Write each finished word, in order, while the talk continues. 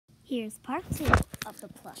Here's part 2 of the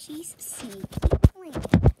plushies sneaky plan.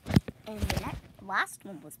 And the last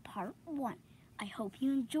one was part 1. I hope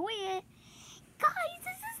you enjoy it. Guys,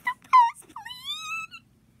 this is the best plan!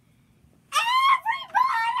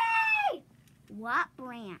 Everybody! What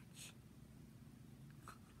branch?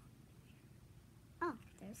 Oh,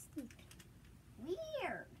 they're sleeping.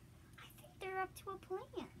 Weird. I think they're up to a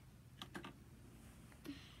plan.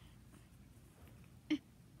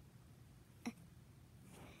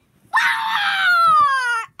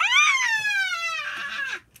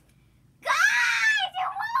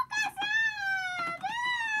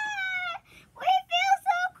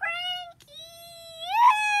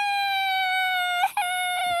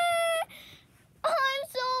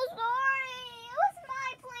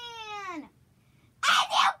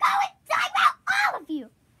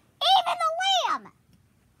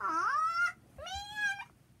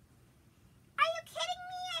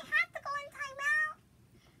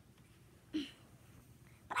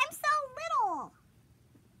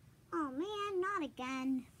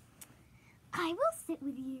 Again. I will sit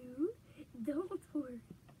with you. Don't worry.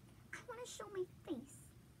 I want to show my face.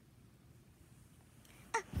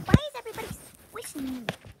 Why is everybody squishing me?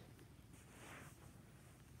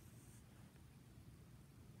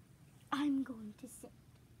 I'm going to sit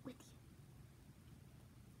with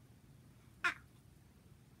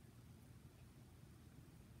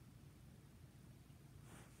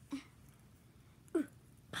you.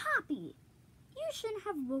 Poppy, you shouldn't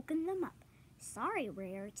have woken them up. Sorry,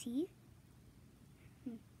 Rarity.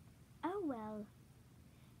 Oh well.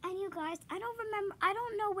 And you guys, I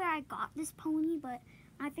don't know where I got this pony, but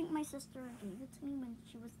I think my sister gave it to me when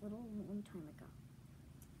she was little a long time ago.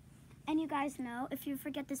 And you guys know, if you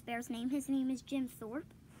forget this bear's name, his name is Jim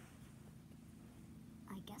Thorpe.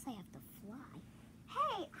 I guess I have to fly.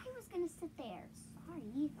 Hey, I was gonna sit there.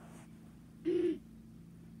 Sorry.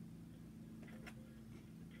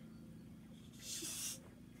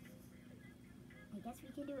 I guess we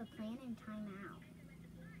can do a plan in timeout.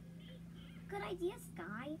 Good idea,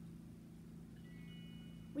 Sky.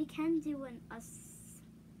 We can do a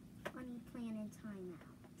funny plan in timeout.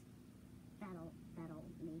 That'll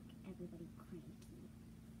make everybody cranky.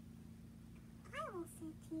 I will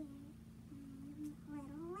sit here,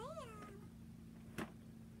 little lamb.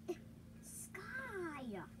 Sky.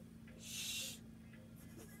 Shh.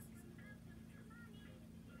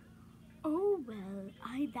 Oh well,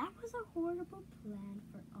 that was a horrible plan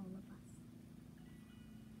for all of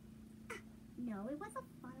us. No, it was a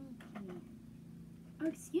funny plan. Oh,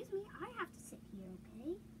 excuse me, I have to sit here,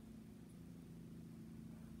 okay?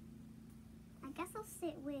 I guess I'll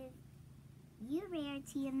sit with you,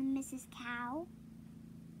 Rarity, and Mrs. Cow.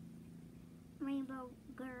 Rainbow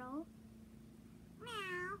Girl.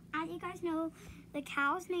 Meow. As you guys know, the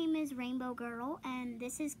cow's name is Rainbow Girl, and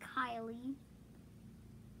this is Kylie.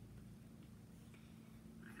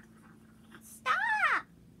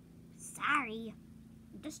 Sorry,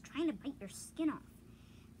 I'm just trying to bite your skin off.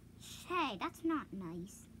 Hey, that's not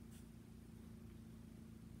nice.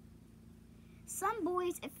 Some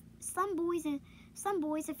boys,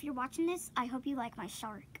 if you're watching this, I hope you like my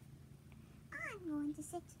shark. I'm going to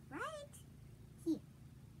sit right here.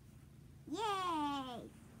 Yay!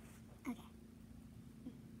 Okay.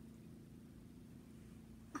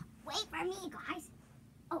 Oh, wait for me, guys.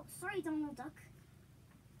 Oh, sorry, Donald Duck.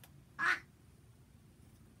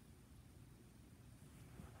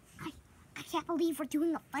 I can't believe we're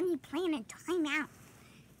doing a funny plan in timeout.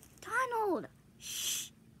 Donald!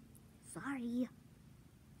 Shh! Sorry.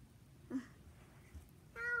 Now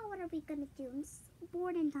what are we gonna do? I'm so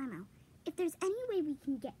bored in timeout. If there's any way we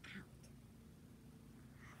can get out.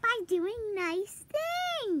 By doing nice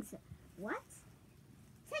things! What?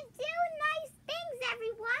 To do nice things,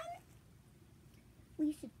 everyone!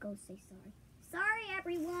 We should go say sorry. Sorry,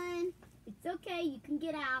 everyone. It's okay, you can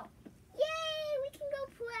get out. Yay! We can go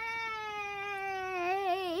play!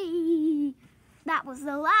 That was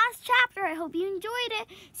the last chapter. I hope you enjoyed it.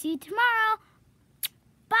 See you tomorrow.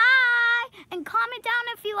 Bye! And comment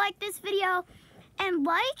down if you like this video. And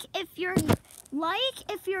like if you're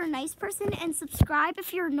a nice person, and subscribe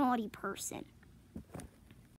if you're a naughty person.